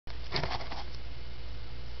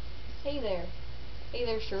Hey there. Hey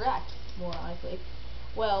there, Sharac, more likely.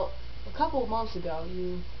 Well, a couple of months ago,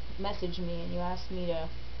 you messaged me and you asked me to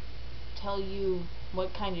tell you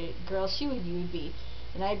what kind of girl shoe you would be.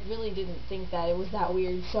 And I really didn't think that it was that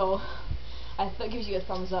weird, so I thought gives you a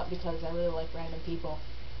thumbs up because I really like random people.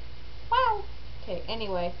 Wow! Okay,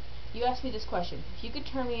 anyway, you asked me this question. If you could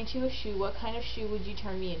turn me into a shoe, what kind of shoe would you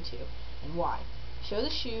turn me into? And why? Show the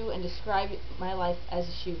shoe and describe my life as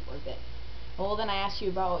a shoe for a bit. Well, then I asked you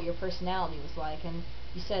about what your personality was like, and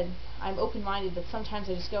you said, I'm open-minded, but sometimes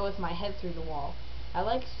I just go with my head through the wall. I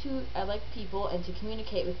like people and to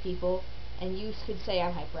communicate with people, and you could say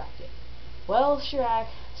I'm hyperactive. Well, Sharac,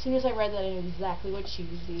 as soon as I read that, I knew exactly what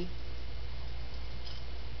shoes would be.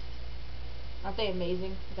 Aren't they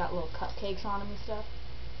amazing? They got little cupcakes on them and stuff.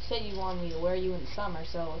 You said you wanted me to wear you in the summer,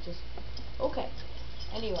 so just... Okay.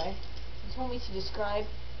 Anyway, you told me to describe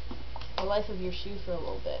the life of your shoe for a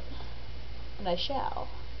little bit. And I shall.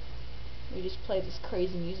 We just play this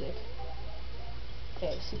crazy music.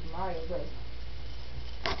 Okay, Super Mario Bros.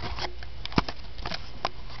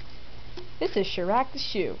 This is Sharac the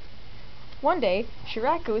Shoe. One day,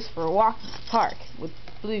 Sharac goes for a walk in the park with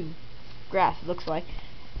blue grass, it looks like.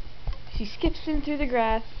 She skips in through the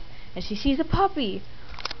grass, and she sees a puppy.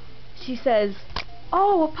 She says,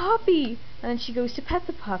 "Oh, a puppy!" And then she goes to pet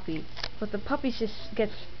the puppy. But the puppy just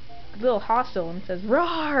gets a little hostile and says,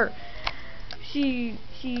 "Roar!" She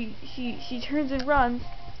turns and runs,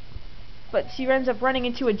 but she ends up running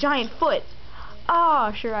into a giant foot.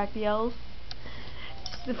 Ah, Sharac yells.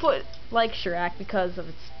 The foot likes Sharac because of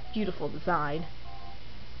its beautiful design.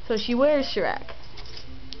 So she wears Sharac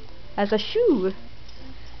as a shoe.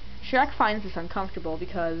 Sharac finds this uncomfortable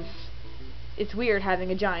because it's weird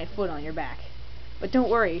having a giant foot on your back. But don't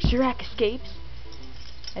worry, Sharac escapes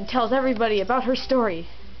and tells everybody about her story.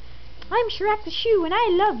 I'm Sharac the Shoe and I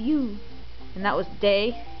love you. And that was a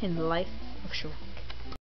day in the life of Sharac.